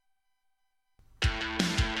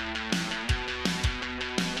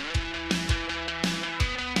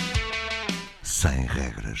sem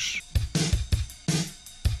regras.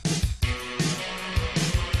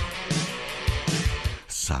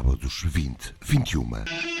 Sábados 20, 21.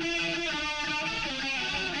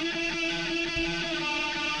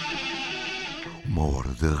 Uma hora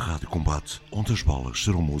de rádio combate onde as bolas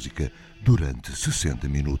serão música durante 60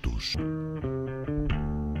 minutos.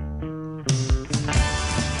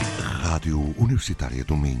 Rádio Universitária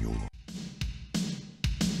do Minho.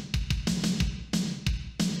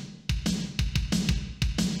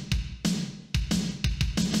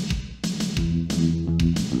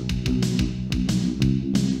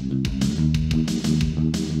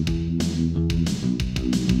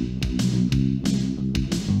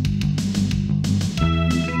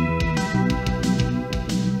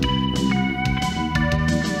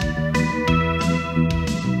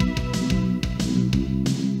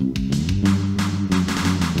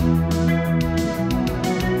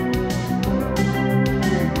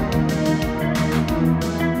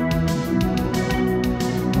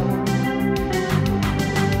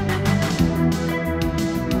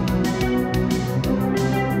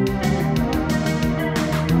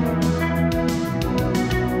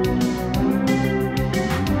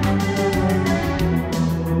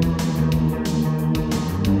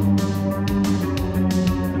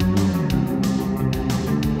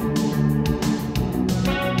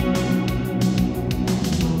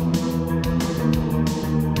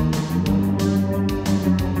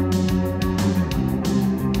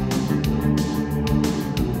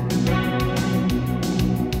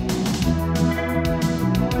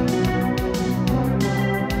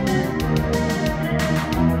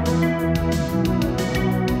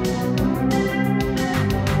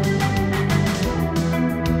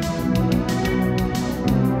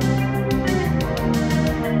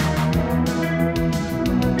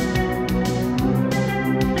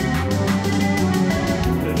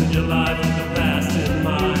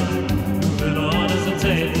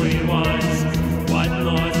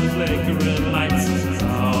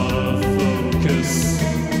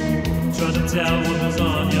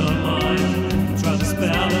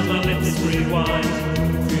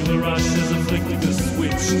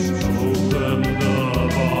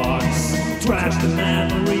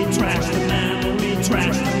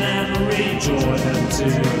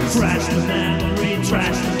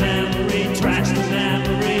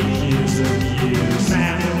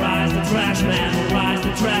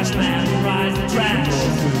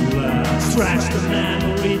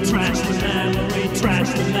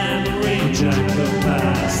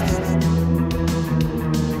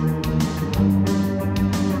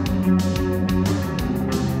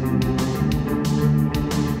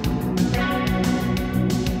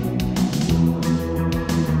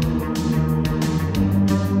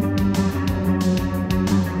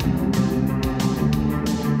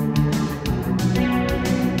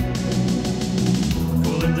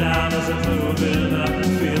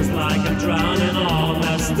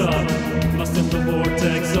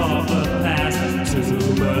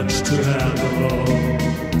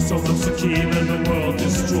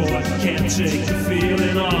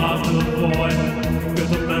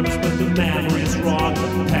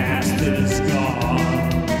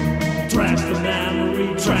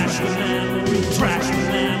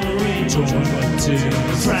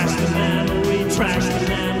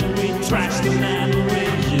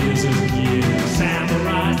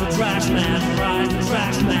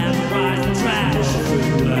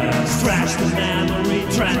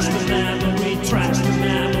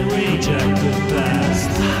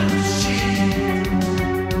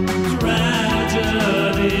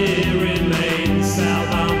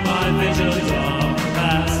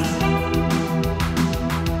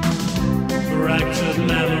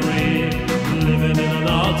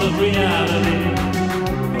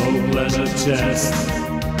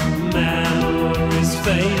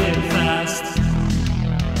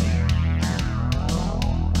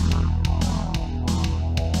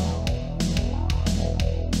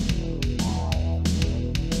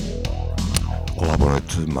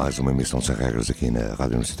 Mais uma emissão sem regras aqui na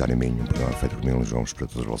Rádio Universitária Minho, um programa feito por mim, João, para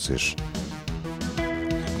todos vocês.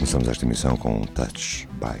 Começamos esta emissão com Touch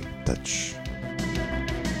by Touch.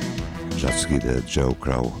 Já de seguida, Joe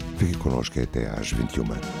Crow. Fique connosco até às 21.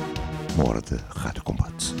 Uma hora de Rádio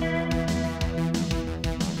Combate.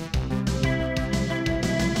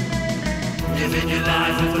 Living your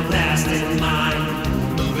life with the past in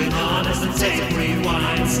mind, moving on as the tape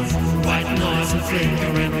rewinds. White noise and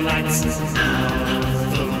flickering lights out of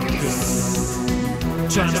focus.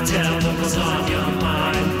 Trying to tell them what's on your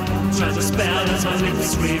mind, trying to spell as my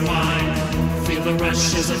lips rewind. Feel the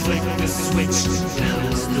rush as I flick the switch,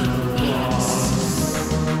 tells the loss.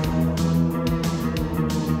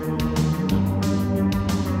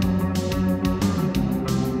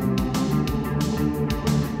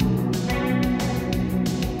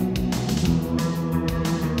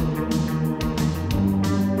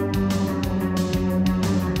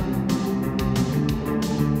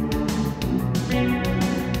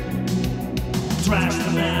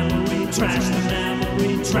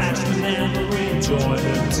 memory, trash the memory, joy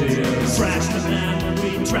and tears. Trash the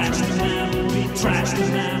memory, trash the memory, trash the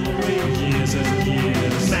memory, years and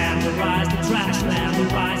years. Memorize the trash,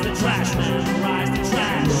 memorize the trash, memorize the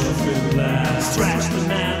trash. Nothing lasts. Trash the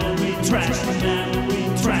memory, trash the memory,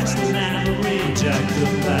 trash the memory, reject the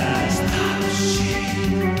past.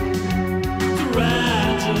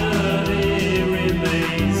 Tragedy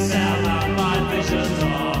remains, sell out my visions of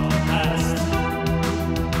the past.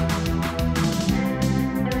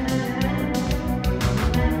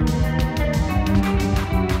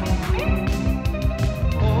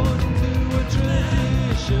 According to a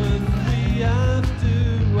tradition, we have to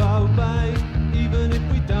obey, even if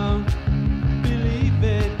we don't believe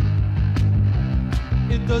it.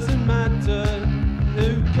 It doesn't matter,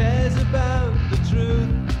 who cares about the truth?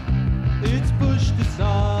 It's pushed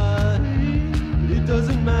aside. It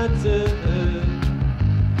doesn't matter,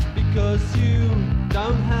 because you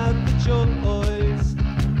don't have the choice.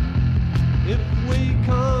 If we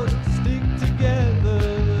can't stick together,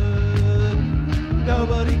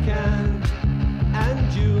 nobody can,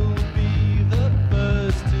 and you'll be the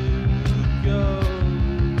first to go.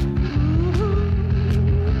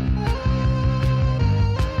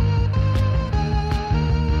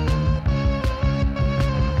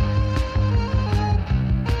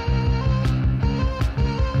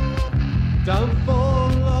 Don't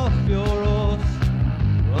fall off your horse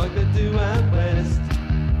like they do out west.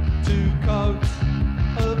 2 coats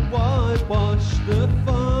of whitewash, the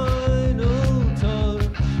final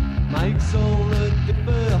touch makes all the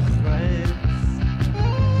difference.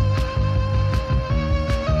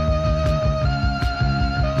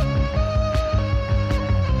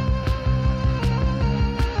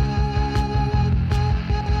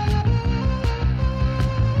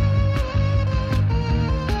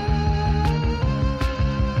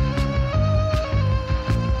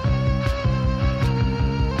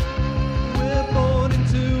 We're born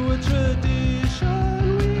into a tradition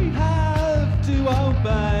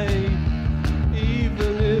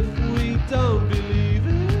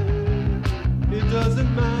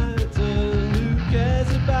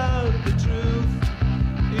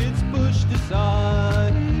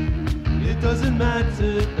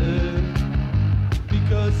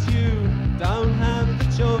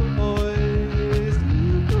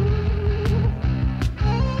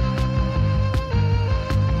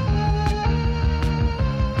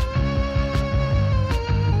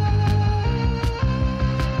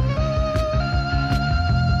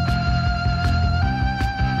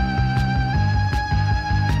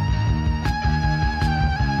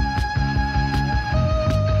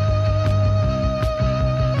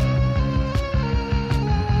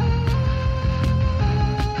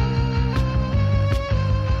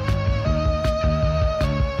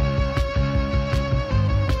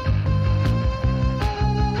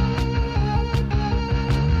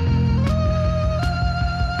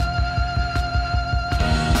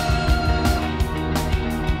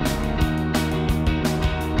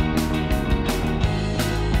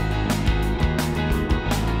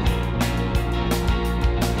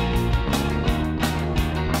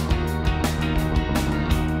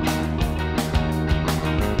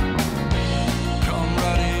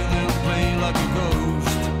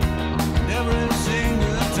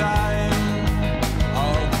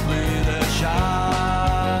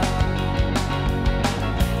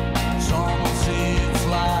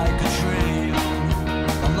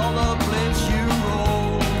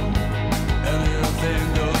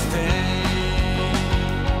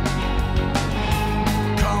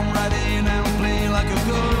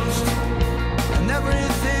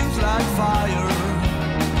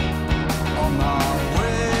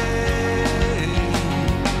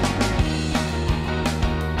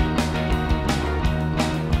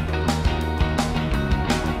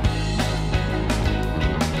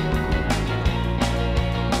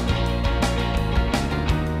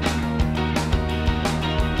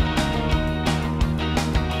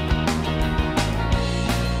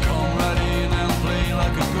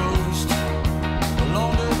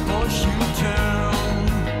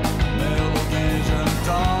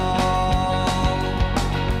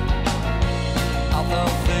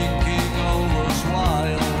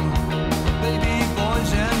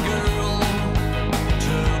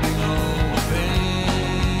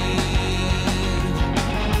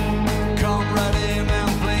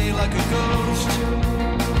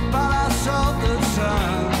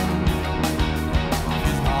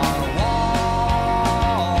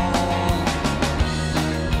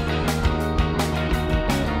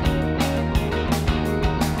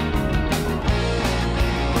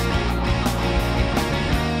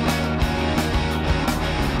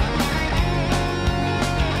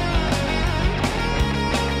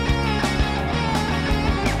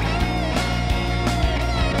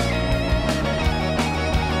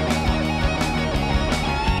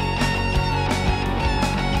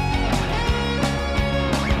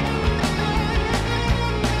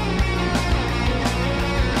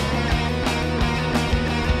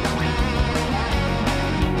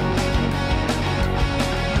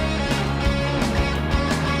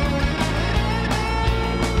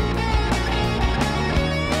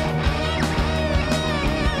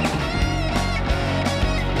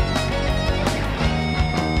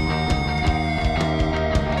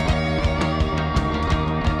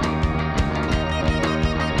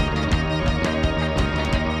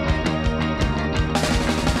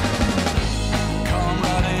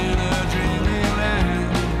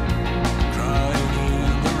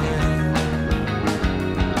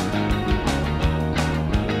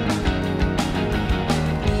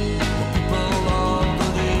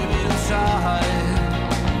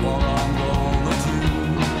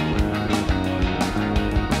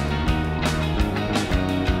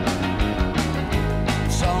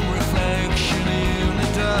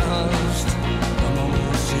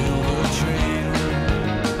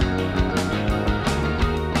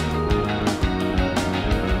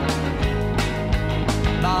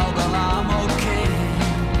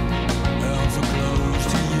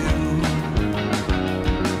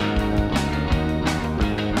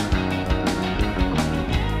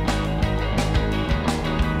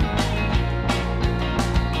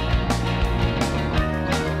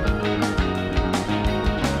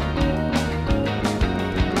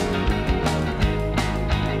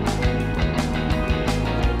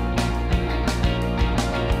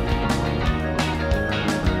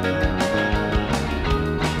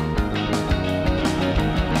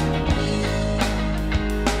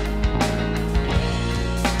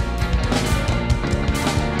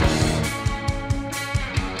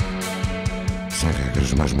Sem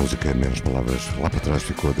regras, mais música, menos palavras. Lá para trás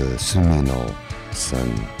ficou da Seminal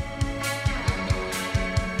Sun.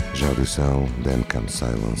 Já a audição Then Comes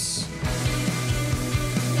Silence.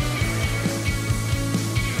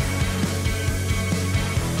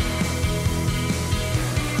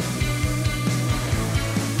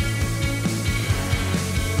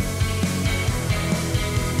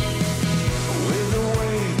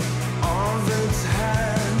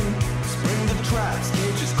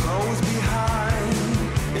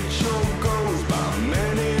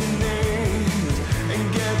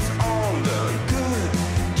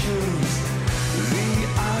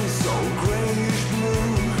 So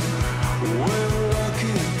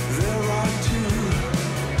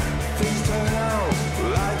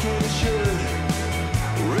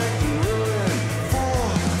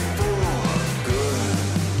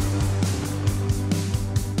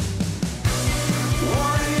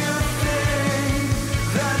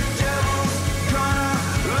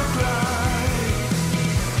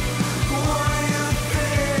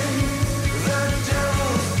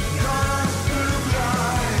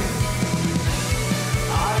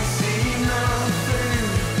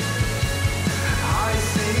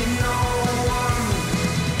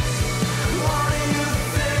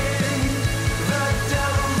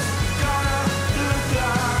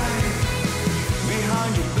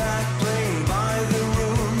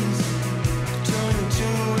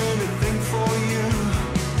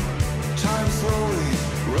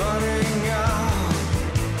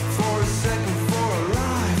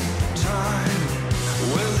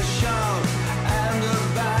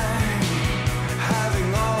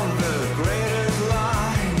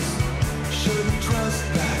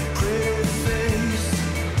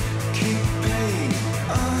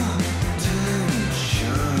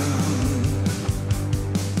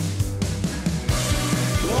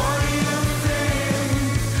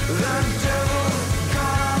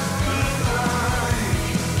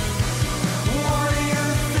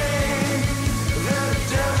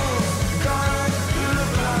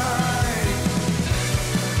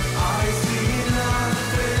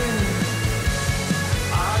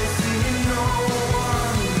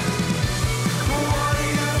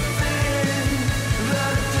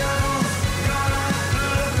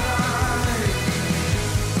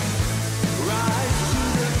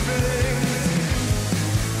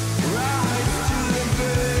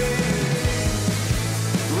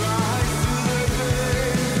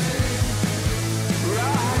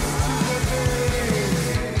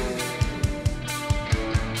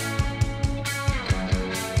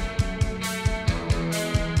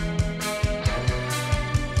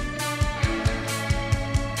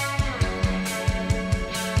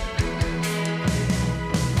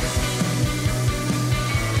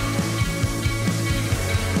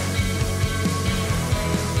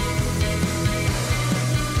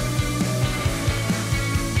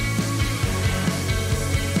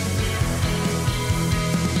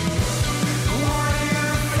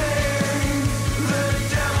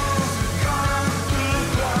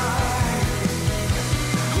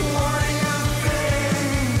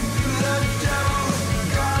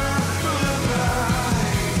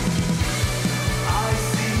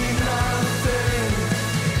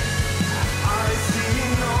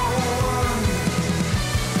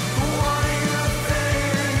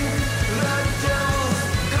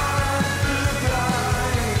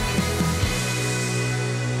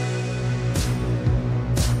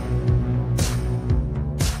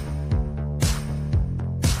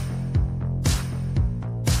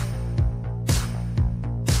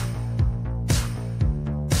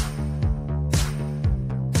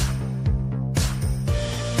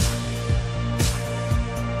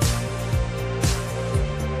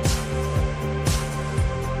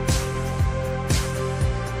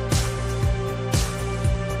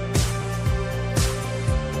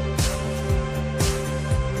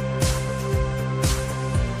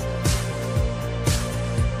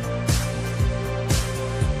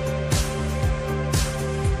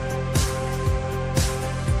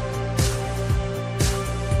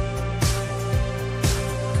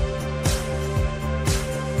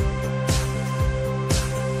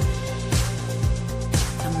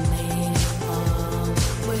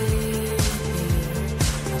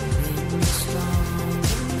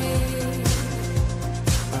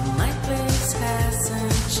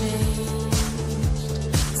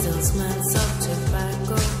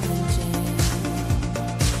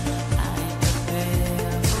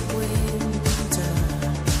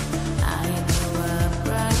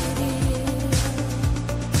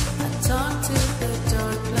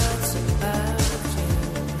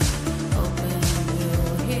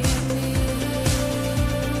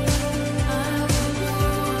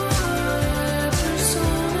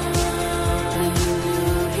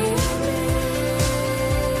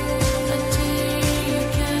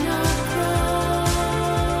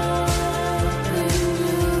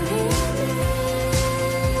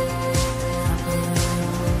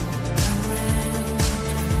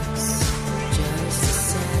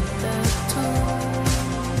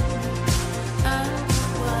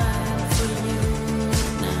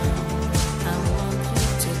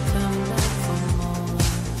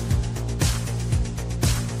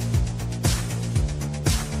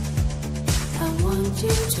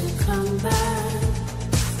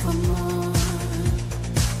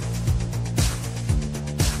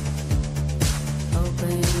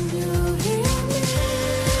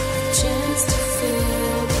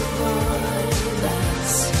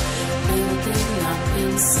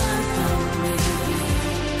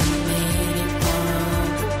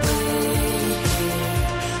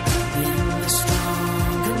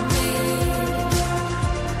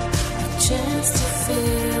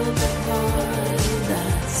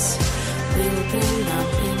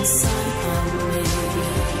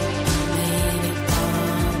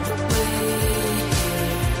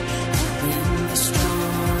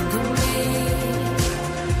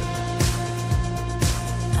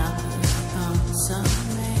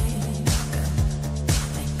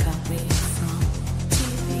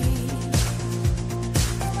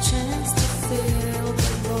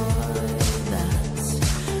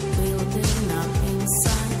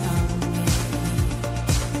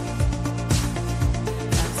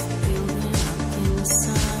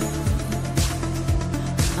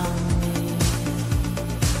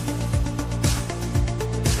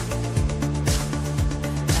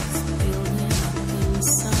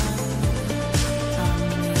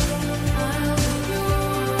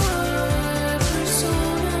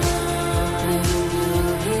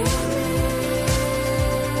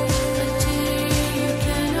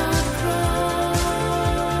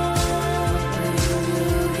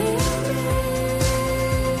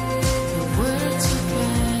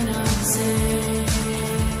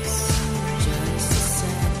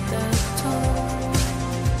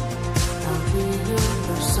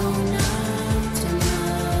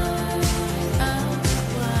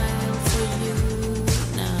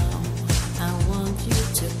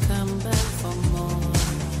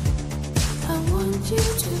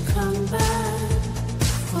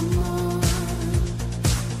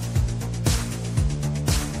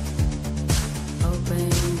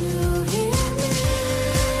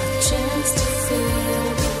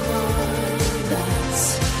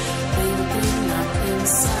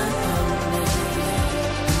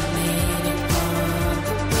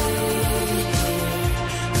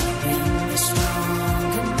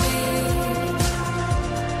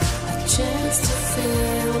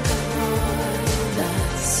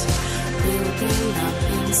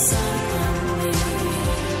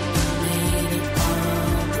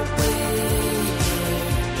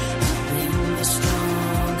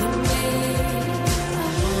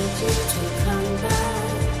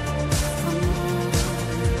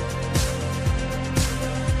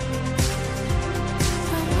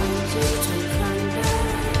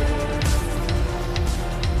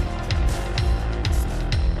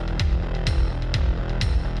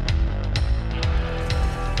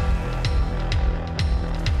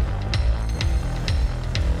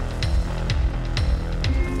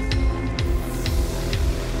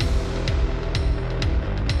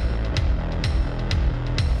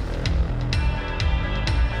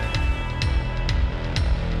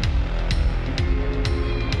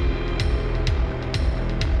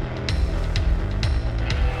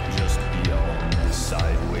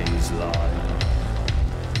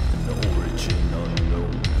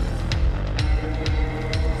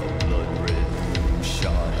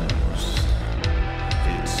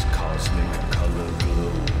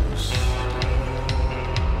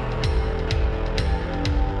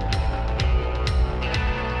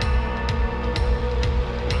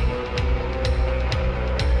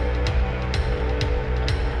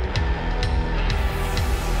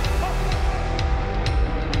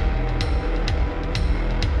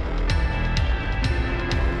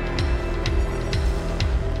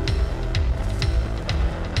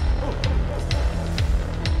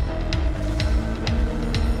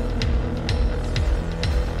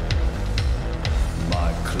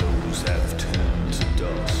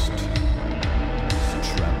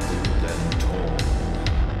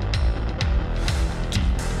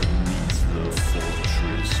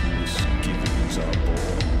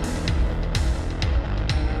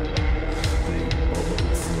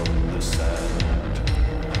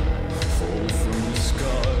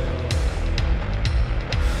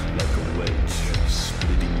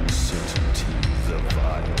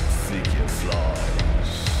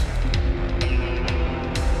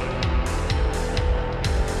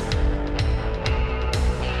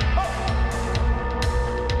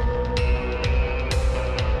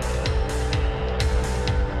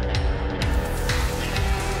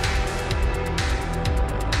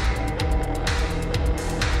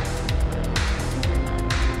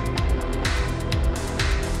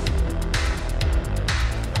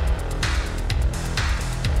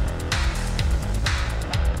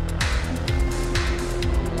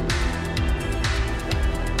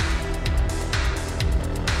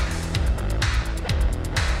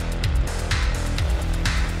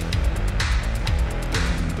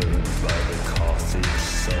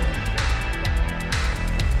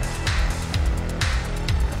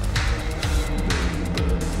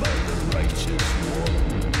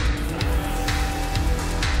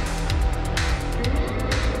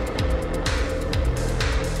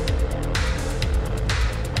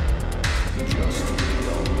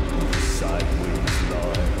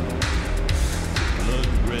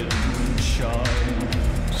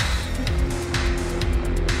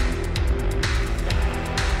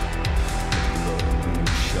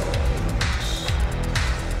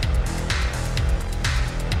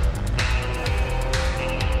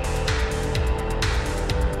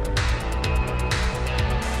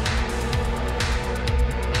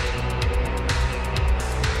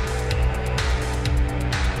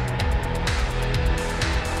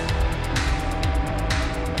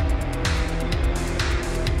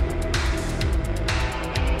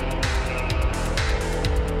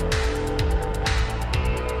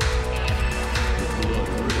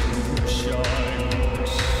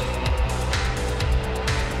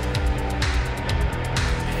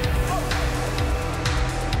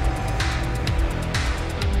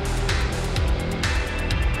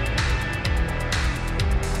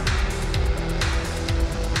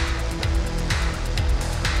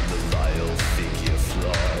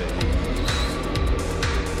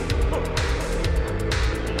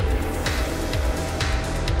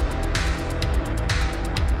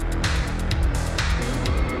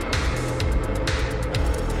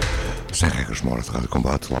Sem regras, uma hora de rádio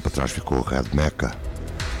combate. Lá para trás ficou o Red MECCA,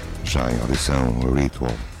 já em audição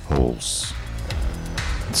Ritual HOWLS.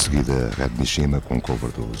 De seguida, Red MISHIMA com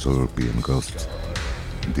cover dos European Ghost,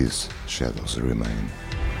 These Shadows Remain.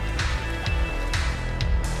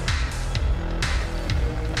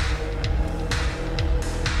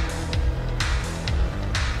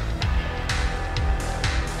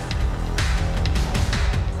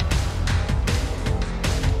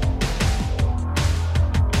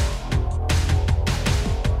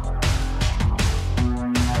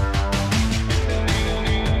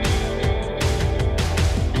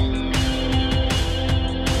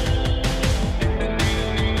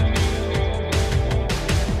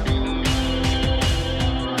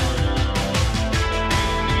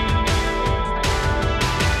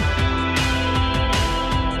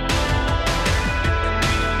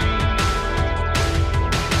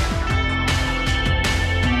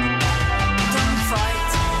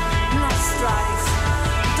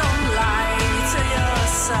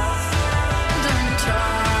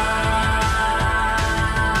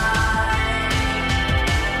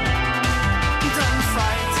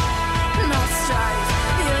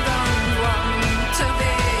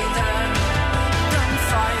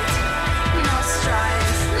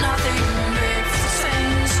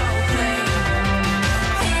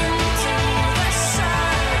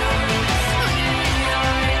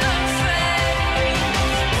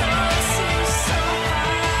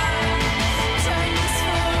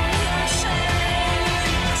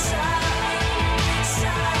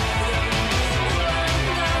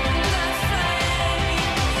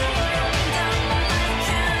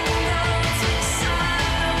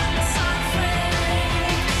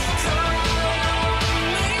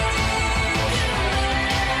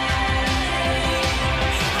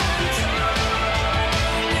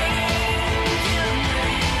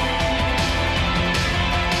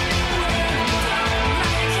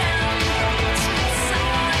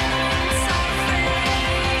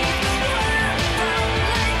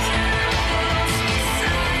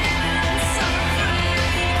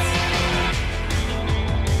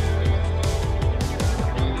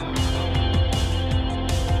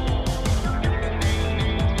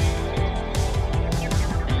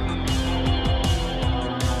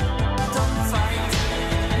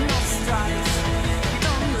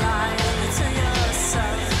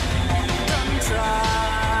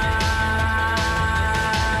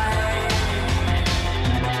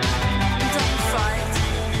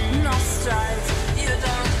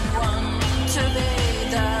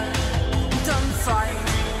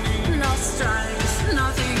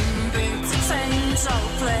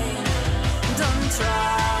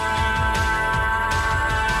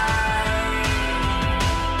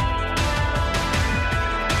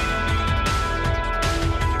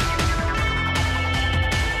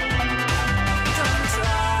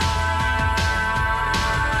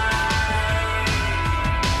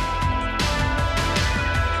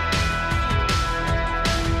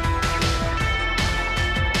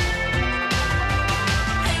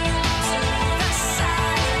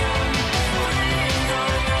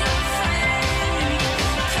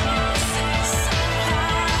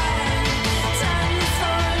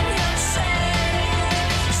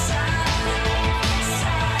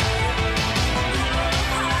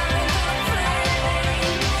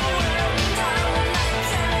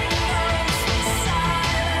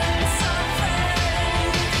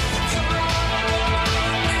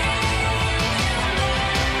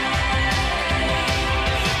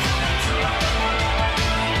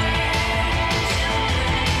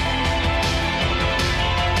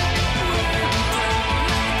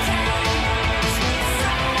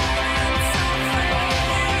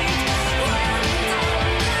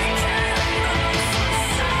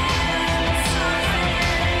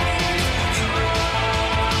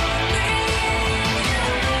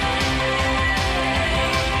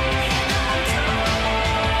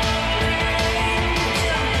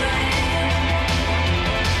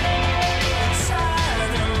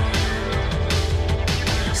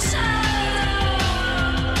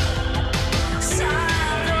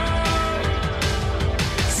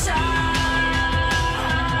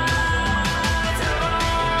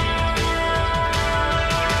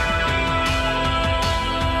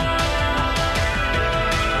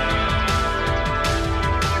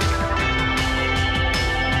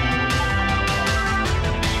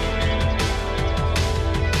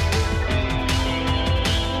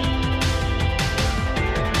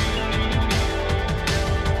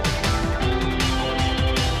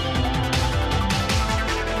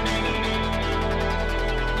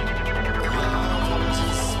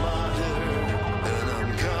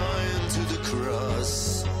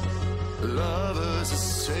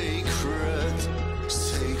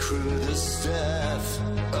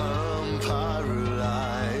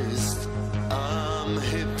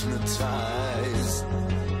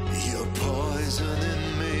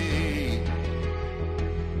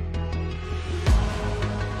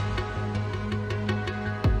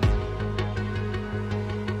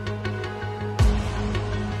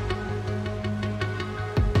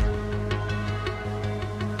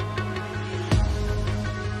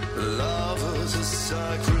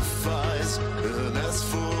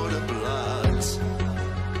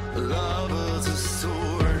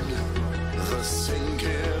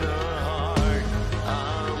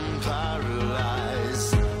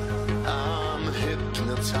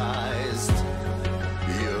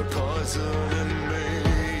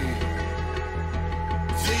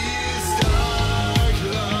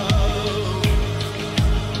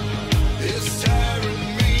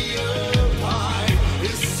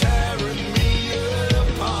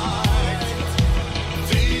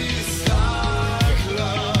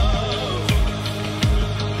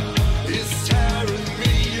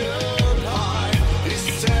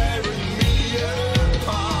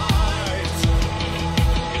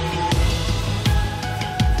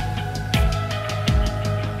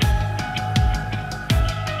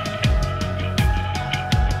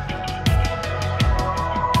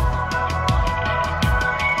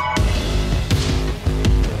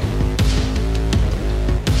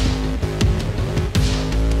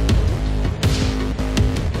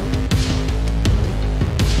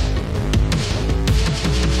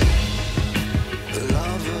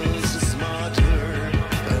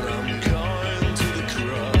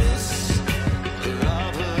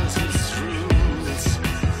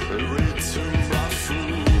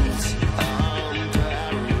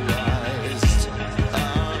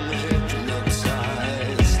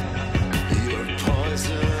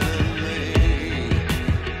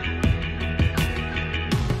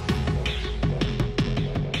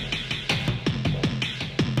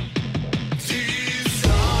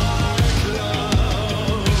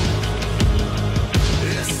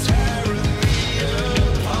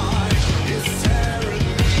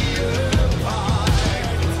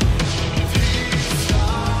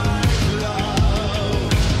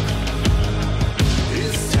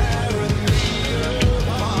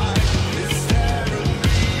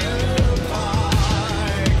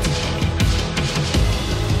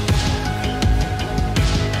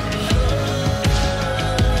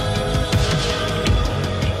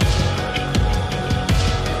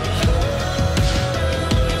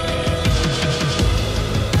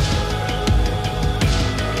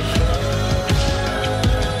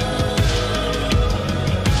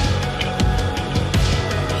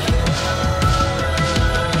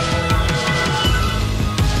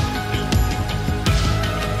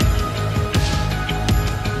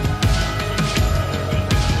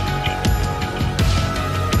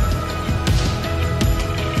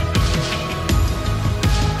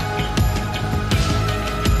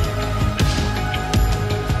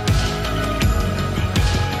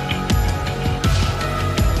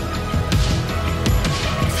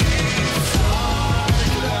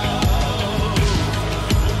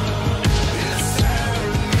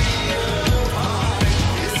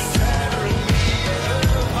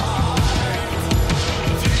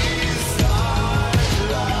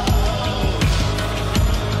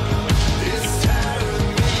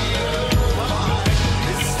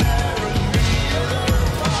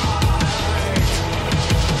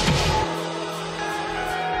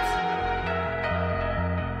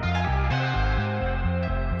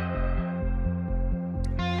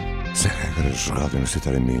 Sem regras, Rádio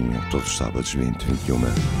Universitária Minho, todos os sábados 20-21.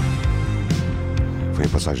 Foi a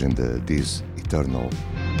passagem de This Eternal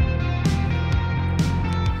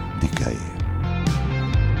Decay.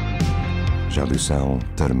 Já a lição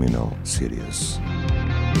Terminal Series.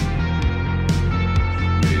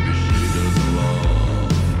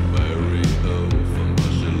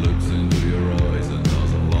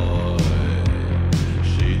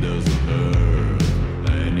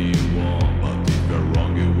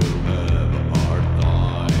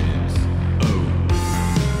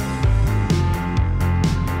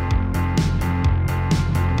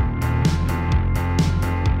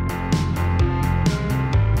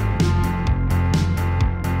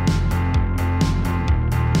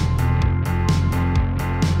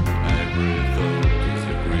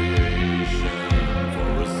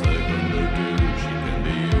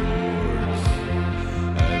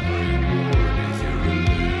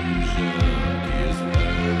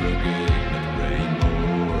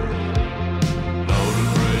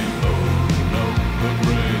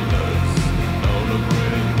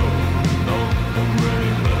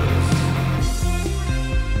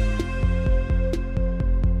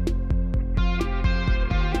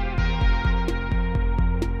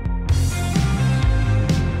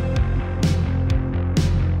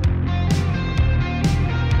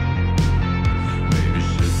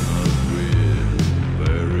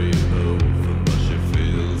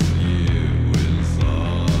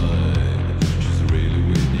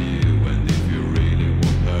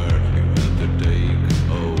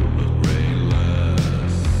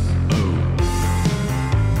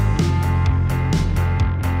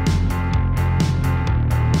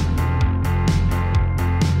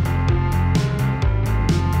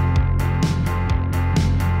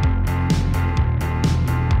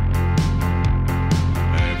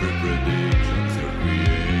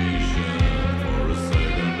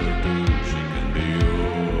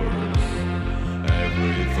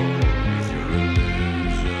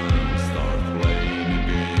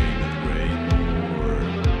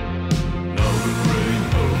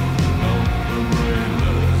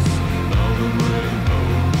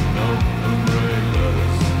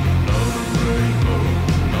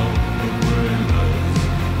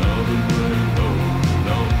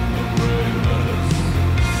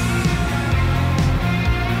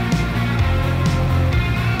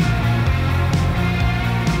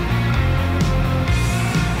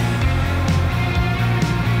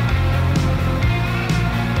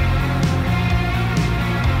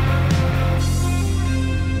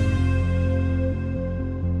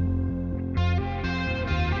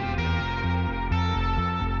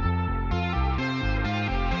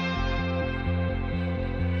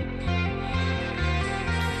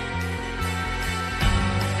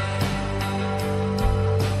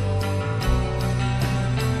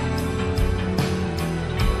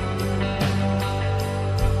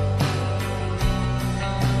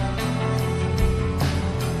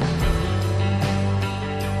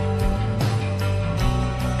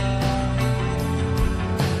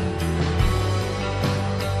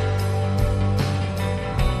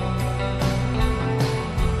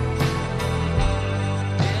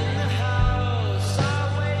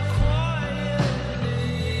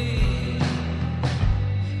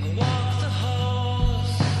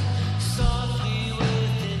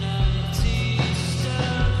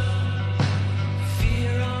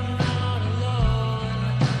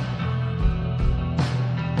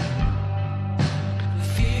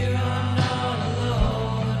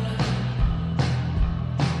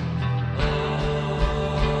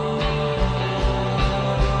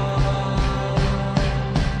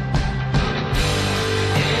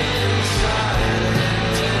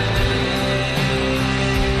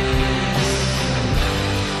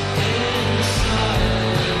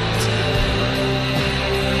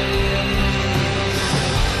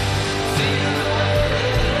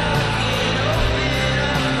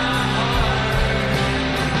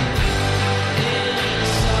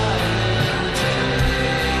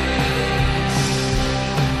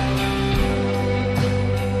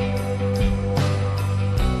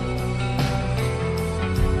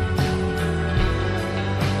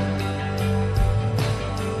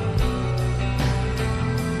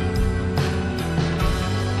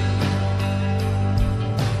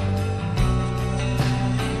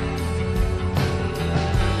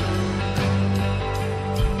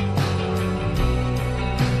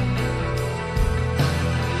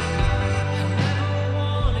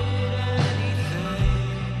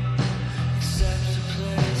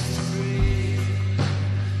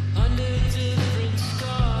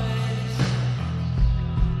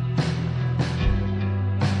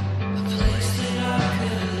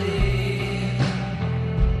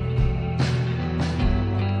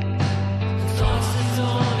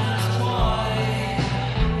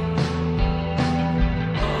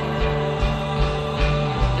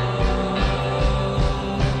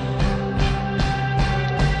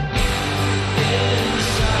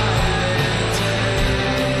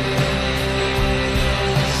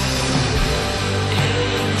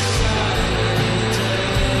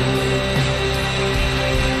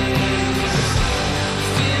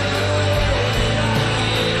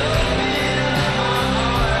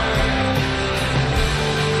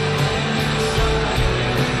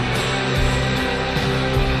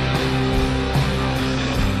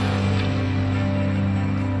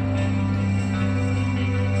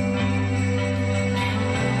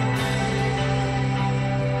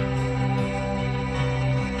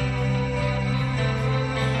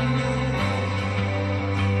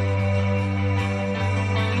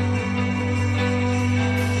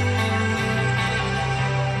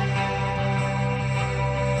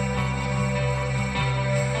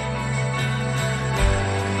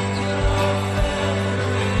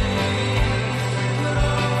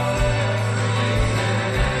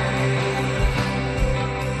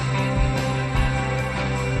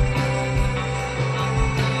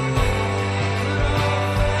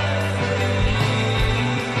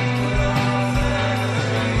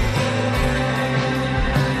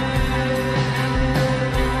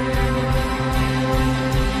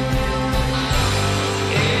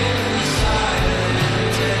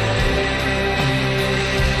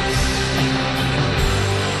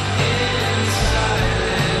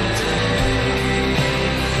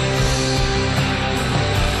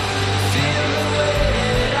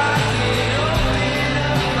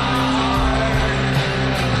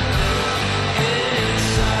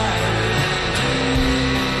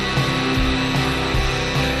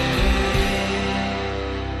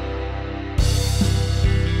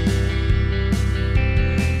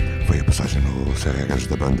 Regras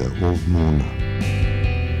da banda Old Moon.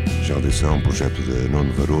 Já audição um projeto de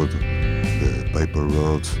Nuno Varudo, de Paper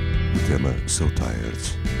Road, do tema So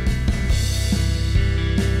Tired.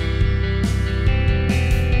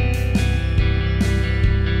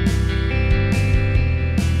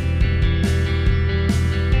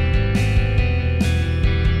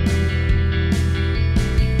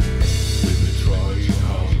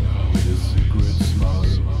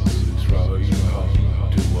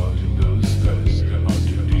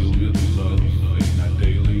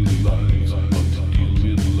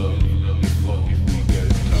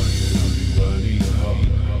 Running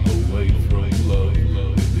home.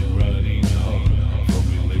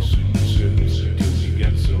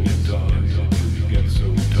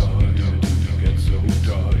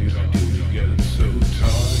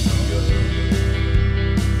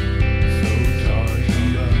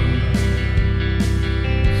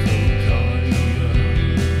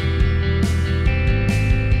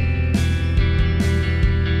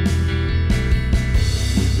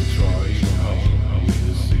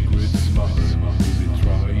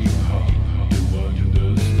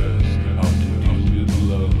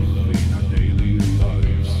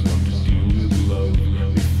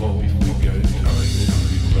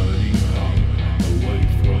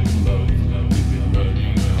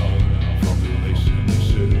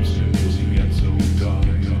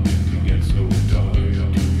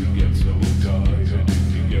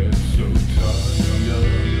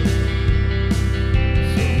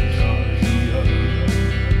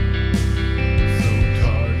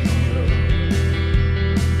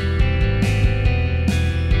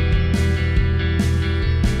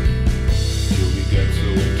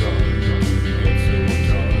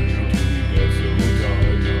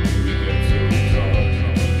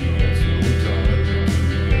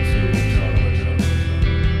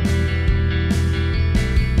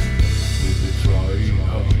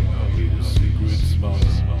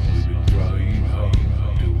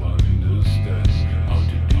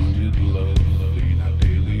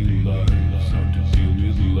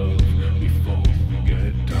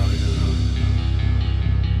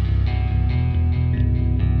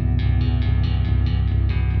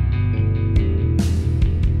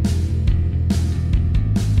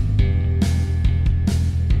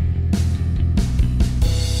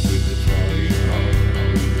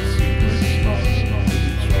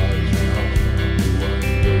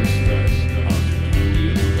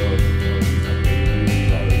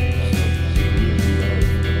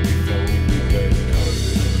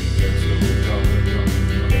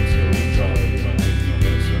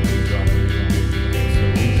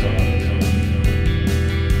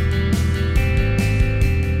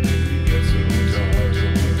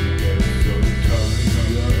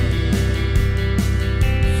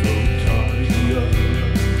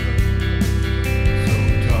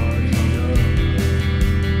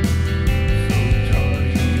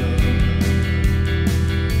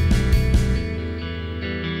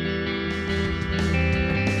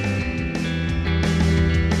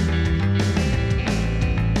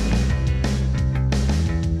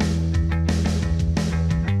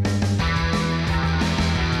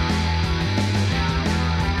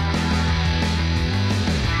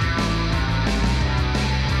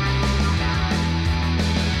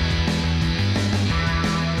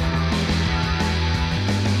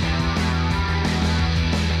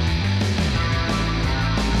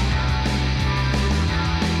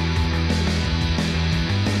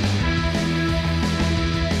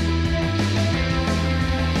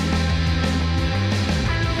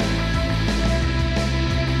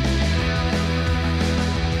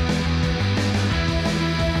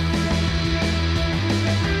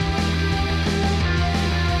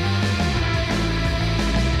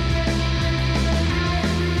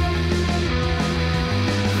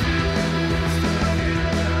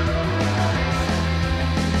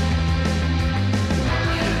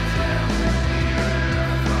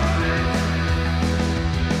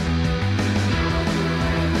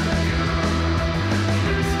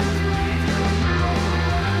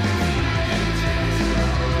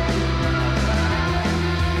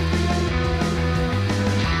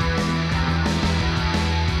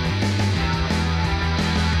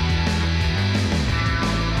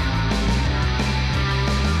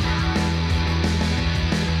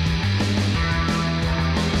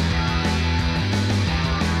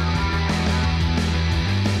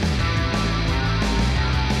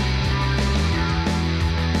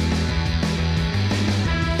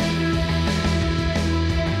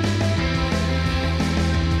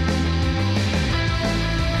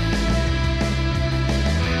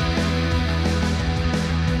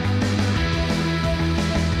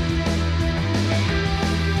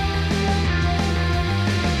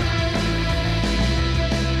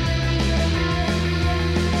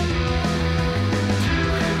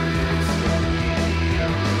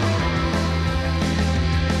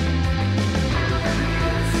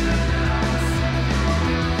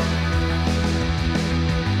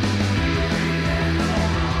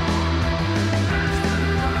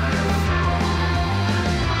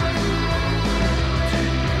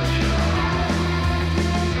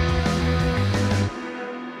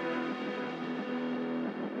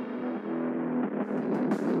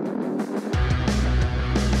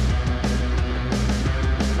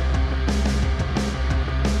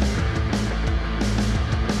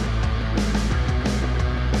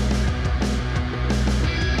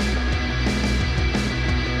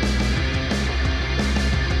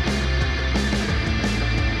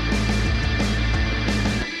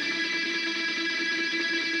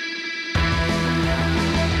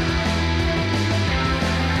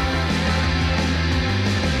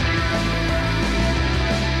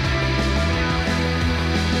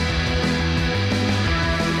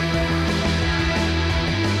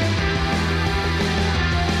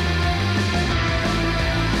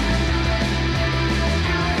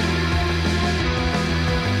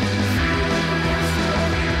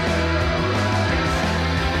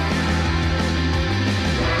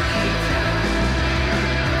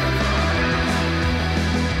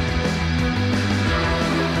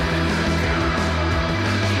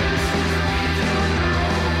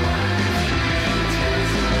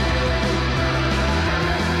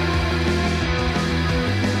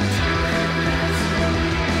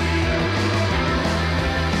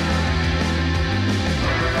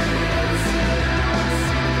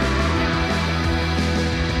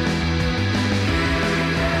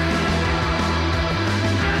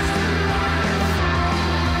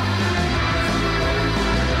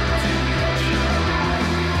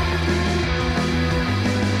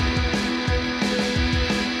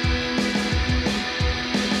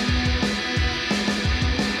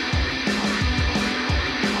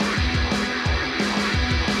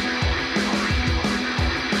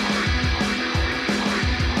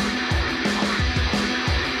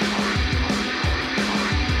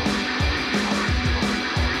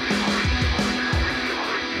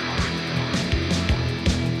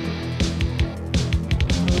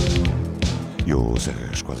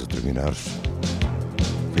 Regras quase a terminar.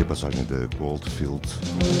 Foi a passagem da Goldfield,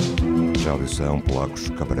 já a audição, polacos,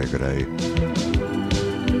 Cabaret Grey.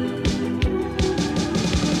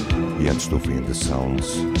 E antes do fim de Sounds.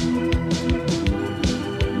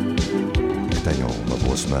 Que tenham uma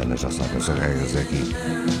boa semana, já sabem, as regras é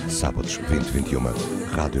aqui. Sábados, 20-21,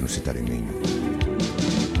 Rádio Universitária Minho.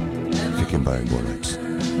 Fiquem bem, boa noite.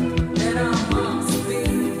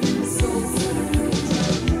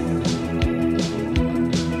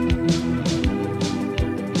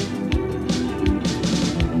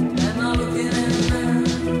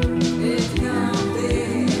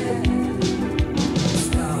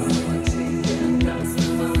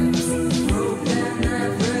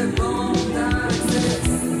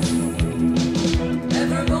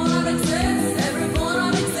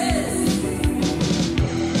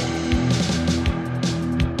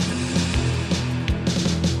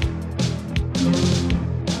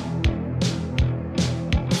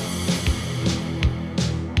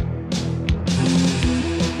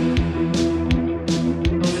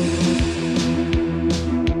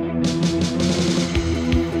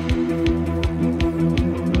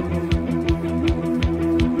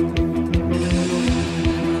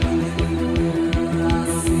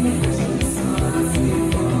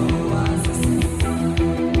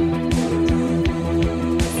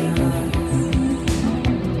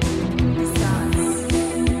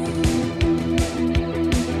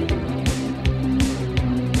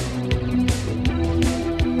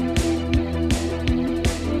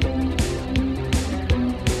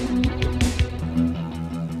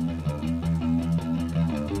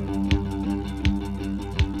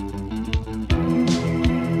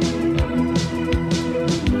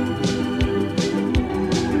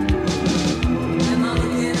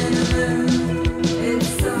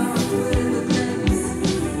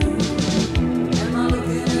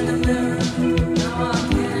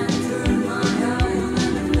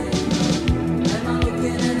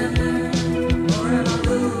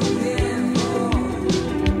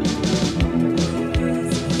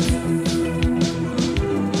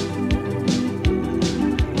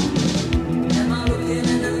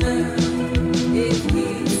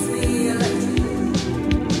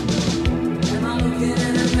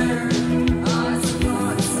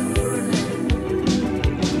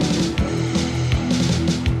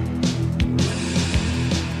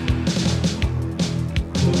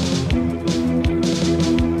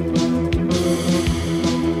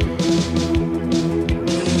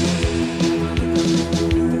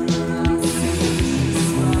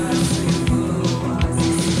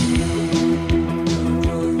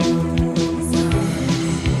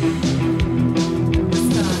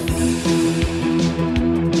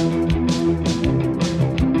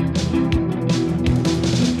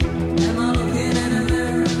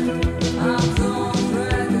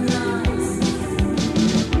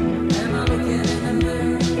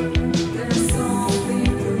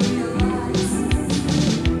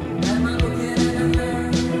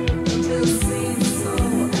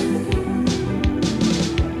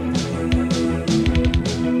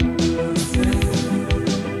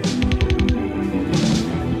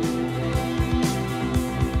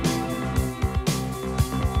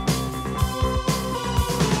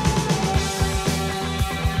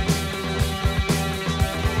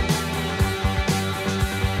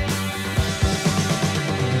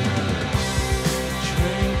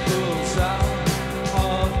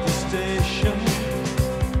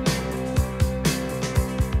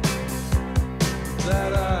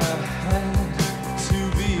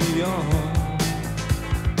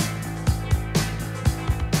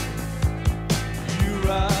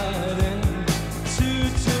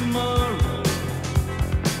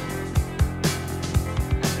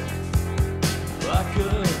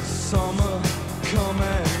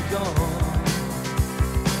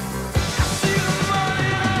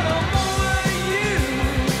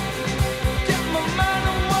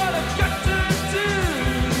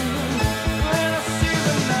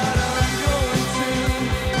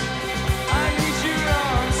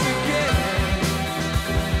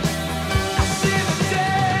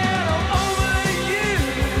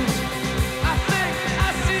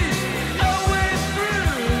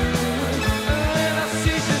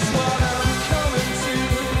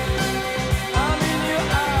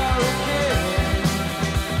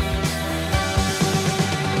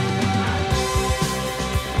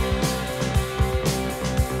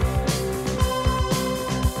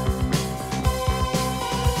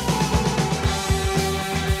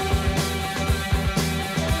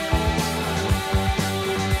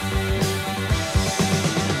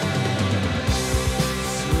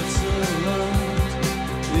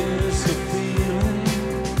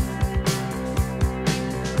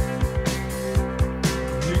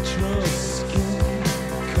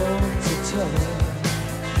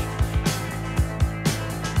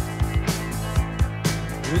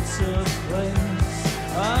 It's a place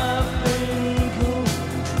I've been going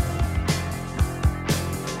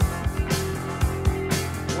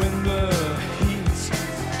when the heat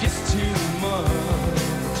gets too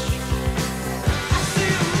much. I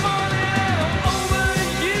see the morning over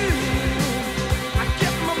you. I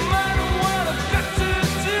get my mind on what I've got to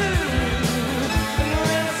do. And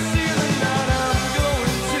when I see the night I'm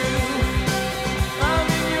going to, I'm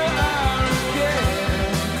in your arms again.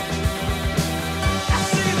 I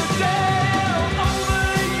see the day over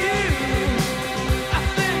you. I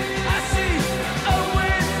think I see a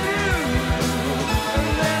way through. And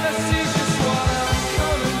then I see just what I'm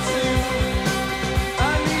coming to.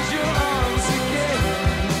 I need your arms again.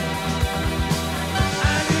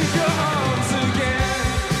 I need your arms again.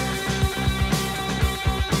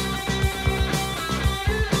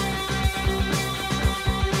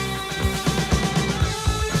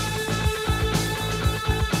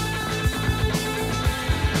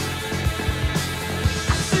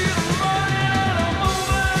 I see the morning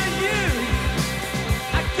over you.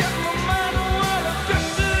 I get my mind on what I've got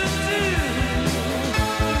to do.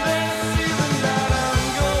 And then I see the night I'm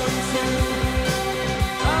going to.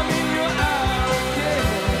 I'm in your arms again.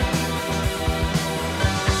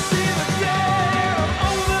 I see the day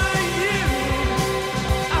over you.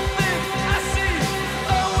 I think I see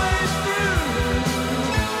a way through.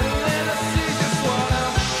 And then I see just what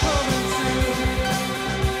I'm coming to.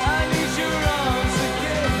 I need your arms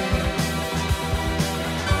again.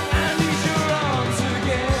 I need your arms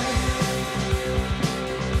again.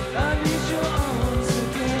 I need your arms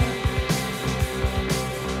again.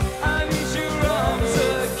 I need your arms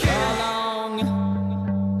again.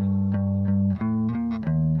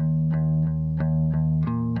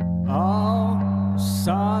 Oh,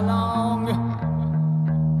 so long,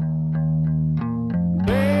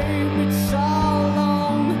 baby, it's so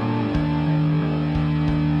long.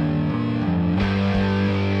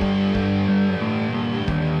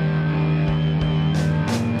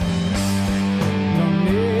 No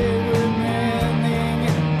never ending.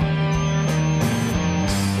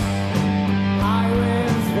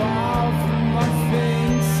 Highways fall from my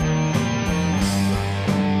face.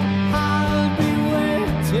 I'll be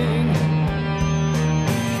waiting.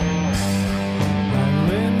 I'm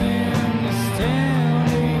living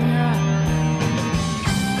standing.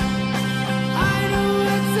 I know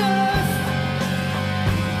it's us.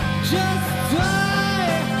 Just try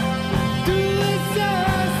to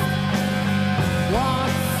resist.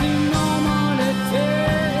 What's the normality?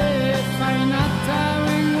 I'm not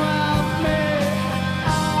telling what me.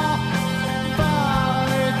 Oh, but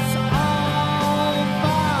it's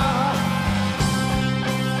over.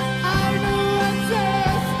 I know it's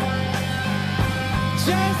us.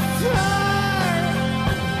 Just try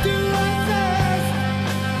to resist.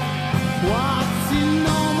 What's the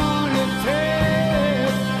normality?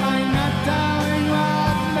 I'm not telling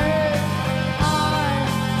what me. I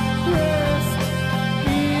rest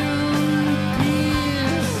in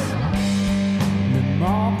peace. Me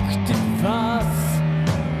manque face.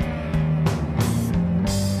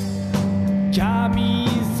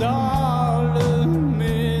 Camisole,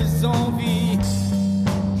 mes envies.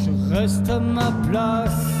 Je reste à ma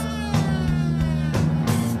place.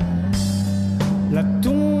 La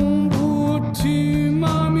tombe où tu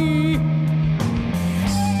m'as mis.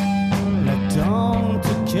 La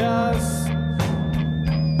tente casse.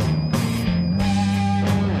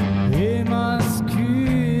 Et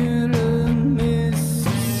mascule mes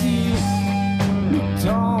soucis. Le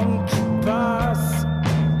temps qui passe.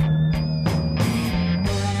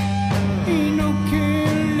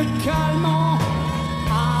 Inocule le calmant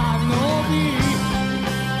à nos vies.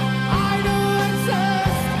 I don't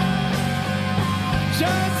exist.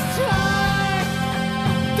 Just try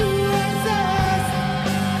to resist.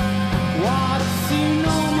 What's the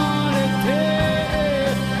normality?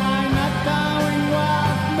 I'm not doing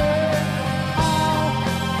what me. Oh,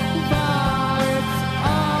 but it's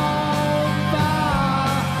over.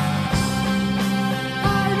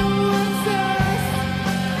 I don't exist.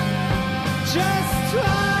 Just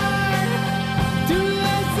try to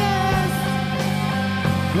resist.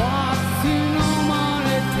 What's the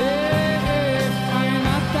normality? I'm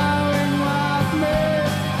not doing what me.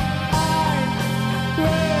 I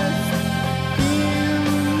rest in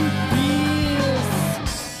peace.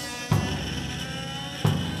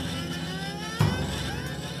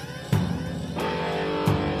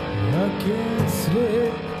 I can't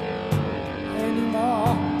sleep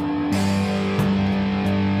anymore.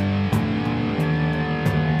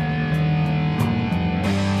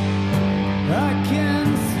 I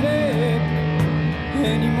can't sleep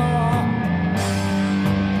anymore.